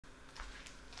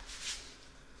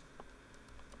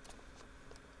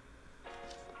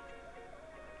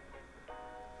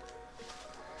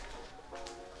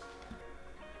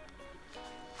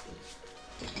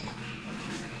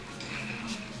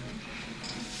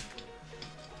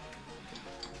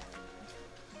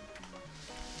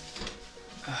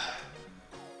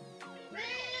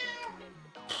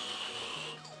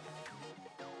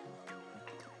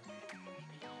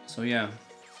So yeah,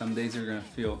 some days you're gonna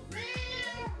feel,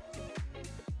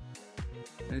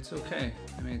 but it's okay.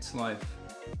 I mean, it's life.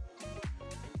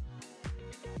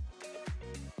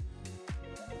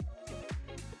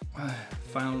 I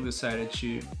finally decided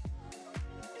to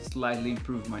slightly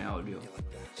improve my audio.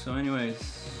 So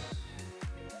anyways,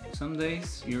 some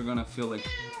days you're gonna feel like,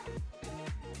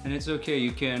 and it's okay,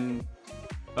 you can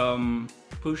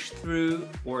push through,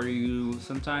 or you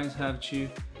sometimes have to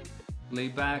lay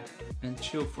back and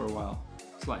chill for a while.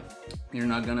 It's life. You're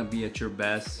not gonna be at your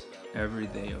best every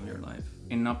day of your life.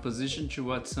 In opposition to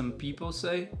what some people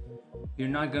say, you're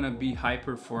not gonna be high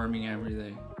performing every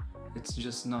day. It's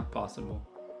just not possible.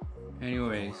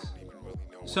 Anyways,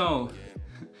 so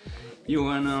you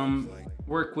wanna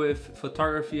work with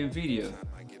photography and video.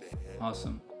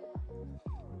 Awesome.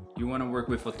 You wanna work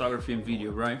with photography and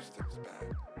video, right?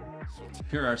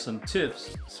 Here are some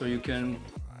tips so you can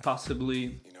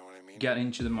possibly get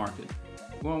into the market.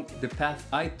 Well, the path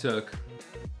I took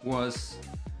was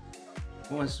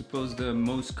I suppose the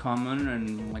most common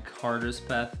and like hardest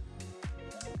path.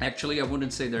 Actually, I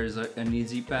wouldn't say there's an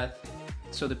easy path.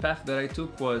 So the path that I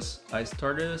took was I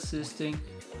started assisting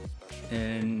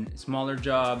in smaller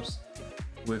jobs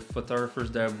with photographers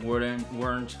that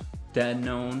weren't that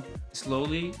known.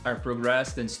 Slowly I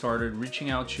progressed and started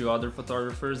reaching out to other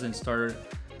photographers and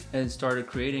started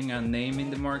creating a name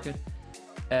in the market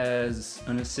as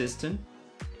an assistant.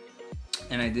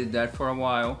 And I did that for a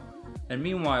while. And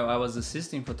meanwhile I was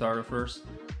assisting photographers,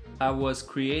 I was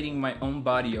creating my own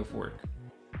body of work,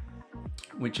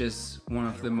 which is one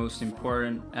of the most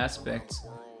important aspects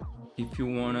if you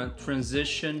want to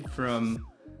transition from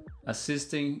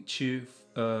assisting to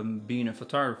being a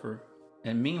photographer.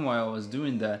 And meanwhile I was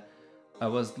doing that, I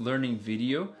was learning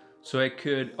video so I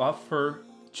could offer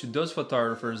to those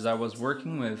photographers I was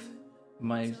working with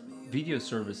my video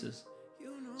services.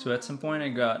 So at some point I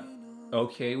got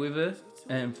okay with it,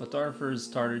 and photographers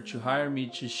started to hire me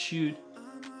to shoot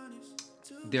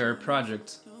their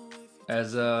projects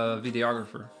as a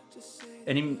videographer.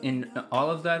 And in all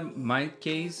of that, my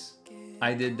case,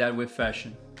 I did that with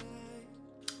fashion.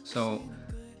 So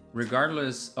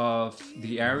regardless of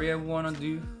the area you want to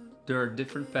do, there are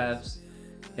different paths,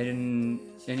 and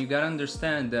you gotta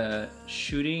understand that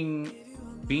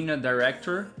being a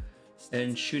director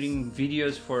and shooting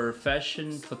videos for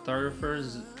fashion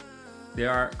photographers, they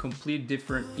are complete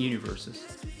different universes.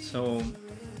 So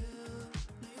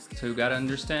you gotta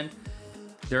understand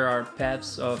there are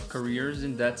paths of careers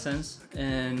in that sense.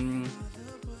 And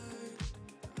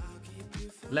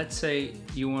let's say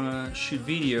you wanna shoot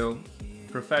video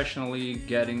professionally,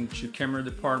 getting to camera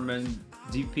department,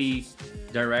 DP,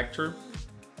 director.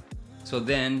 So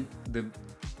then the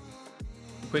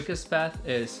quickest path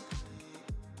is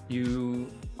you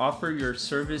offer your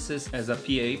services as a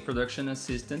PA, production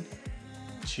assistant,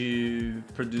 to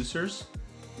producers,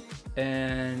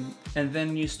 and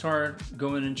then you start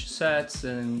going into sets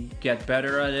and get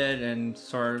better at it and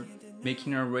start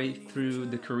making your way through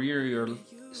the career you're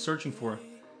searching for.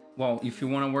 Well, if you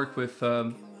want to work with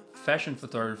fashion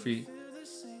photography,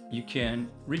 you can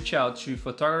reach out to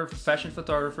fashion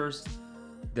photographers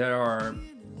that are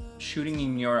shooting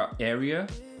in your area,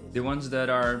 the ones that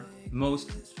are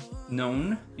most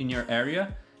known in your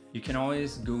area. You can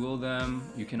always Google them,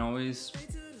 you can always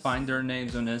find their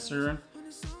names on Instagram.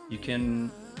 You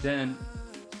can then,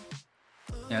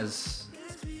 as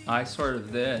I sort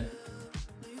of did,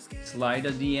 slide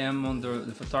a DM on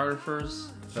the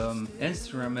photographer's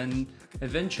Instagram, and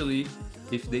eventually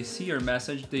if they see your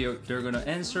message, they're gonna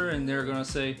answer and they're gonna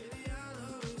say,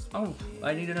 oh,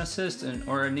 I need an assistant,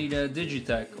 or I need a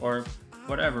digitech, or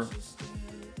whatever.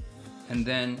 And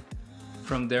then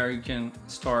from there you can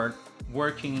start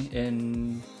working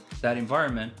in that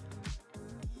environment,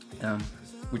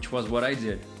 which was what I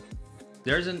did.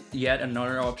 There's yet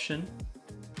another option,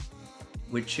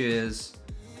 which is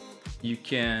you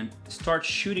can start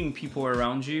shooting people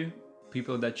around you,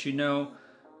 people that you know,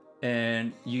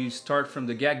 and you start from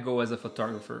the get-go as a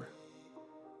photographer.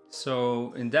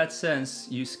 So in that sense,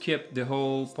 you skip the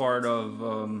whole part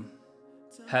of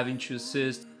having to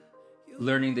assist,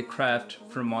 learning the craft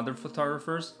from other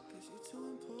photographers,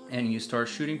 and you start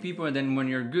shooting people. And then when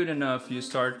you're good enough, you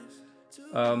start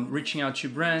reaching out to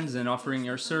brands and offering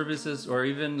your services, or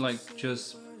even like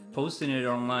just posting it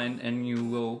online, and you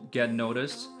will get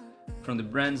noticed from the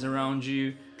brands around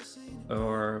you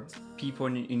or people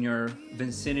in your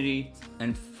vicinity.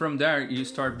 And from there you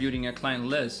start building a client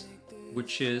list,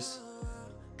 which is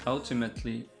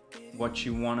ultimately what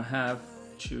you want to have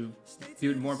to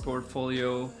build more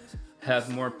portfolio, have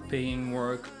more paying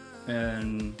work,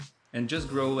 and just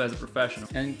grow as a professional.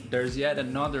 And there's yet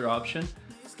another option,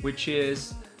 which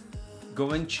is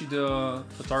going to the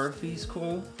photography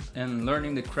school and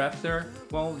learning the craft there.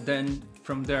 Well, then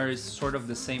from there is sort of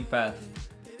the same path.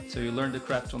 So you learn the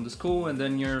craft on the school, and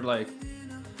then you're like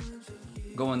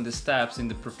going the steps in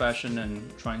the profession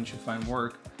and trying to find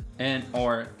work, and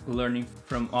or learning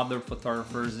from other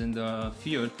photographers in the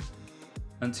field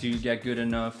until you get good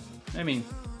enough. I mean,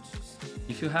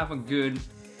 if you have a good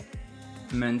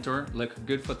mentor, like a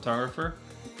good photographer,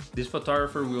 this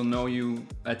photographer will know you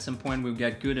at some point, will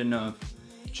get good enough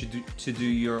to do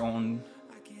your own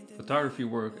photography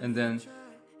work, and then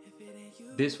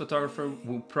this photographer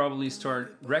will probably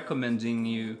start recommending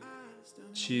you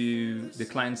to the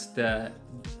clients that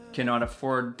cannot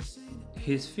afford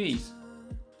his fees.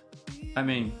 I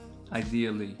mean,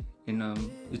 ideally, in a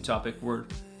utopic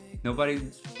world, nobody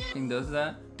does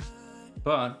that,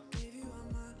 but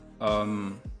I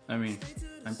mean,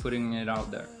 I'm putting it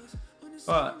out there.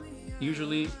 But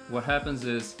usually what happens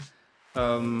is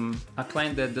a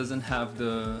client that doesn't have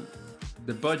the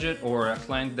budget, or a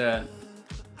client that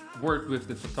worked with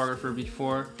the photographer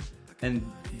before and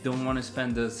don't want to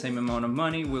spend the same amount of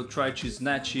money will try to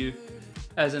snatch you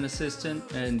as an assistant,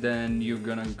 and then you're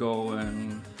gonna go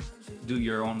and do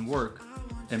your own work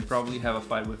and probably have a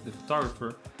fight with the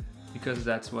photographer, because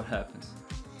that's what happens.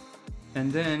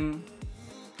 And then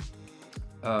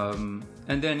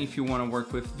if you want to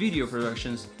work with video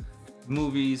productions,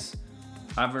 movies,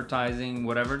 advertising,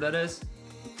 whatever that is,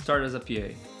 start as a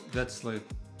PA.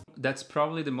 That's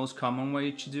probably the most common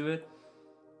way to do it.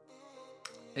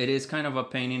 It is kind of a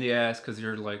pain in the ass because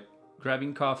you're like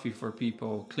grabbing coffee for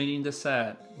people, cleaning the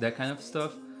set, that kind of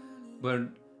stuff. But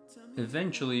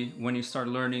eventually, when you start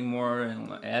learning more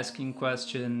and asking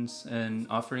questions and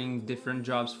offering different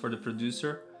jobs for the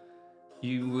producer,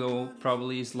 you will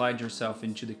probably slide yourself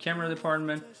into the camera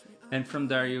department, and from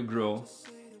there you grow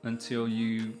until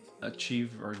you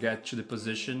achieve or get to the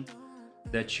position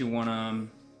that you want to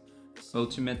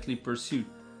ultimately pursue.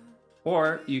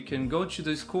 Or you can go to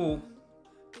the school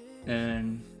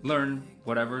and learn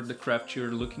whatever the craft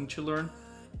you're looking to learn,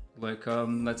 like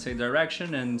let's say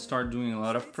direction, and start doing a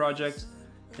lot of projects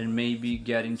and maybe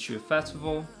get into a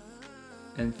festival,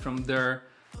 and from there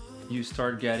you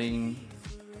start getting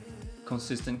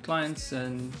consistent clients,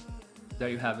 and there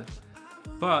you have it.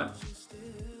 But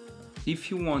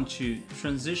if you want to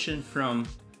transition from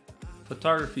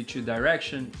photography to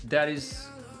direction, that is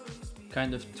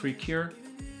kind of trickier.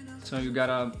 So you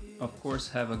gotta, of course,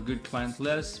 have a good client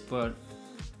list, but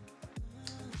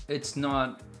it's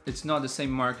not the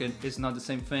same market, it's not the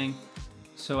same thing.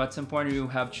 So at some point you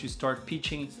have to start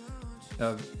pitching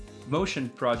motion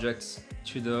projects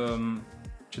to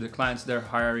the clients that are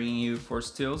hiring you for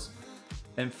stills,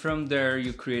 and from there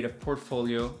you create a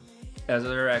portfolio as a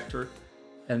director,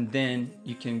 and then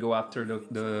you can go after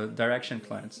the direction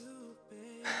clients.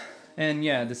 And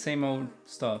yeah, the same old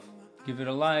stuff. Give it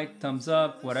a like, thumbs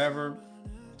up, whatever.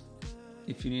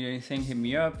 If you need anything, hit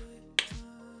me up.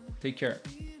 Take care.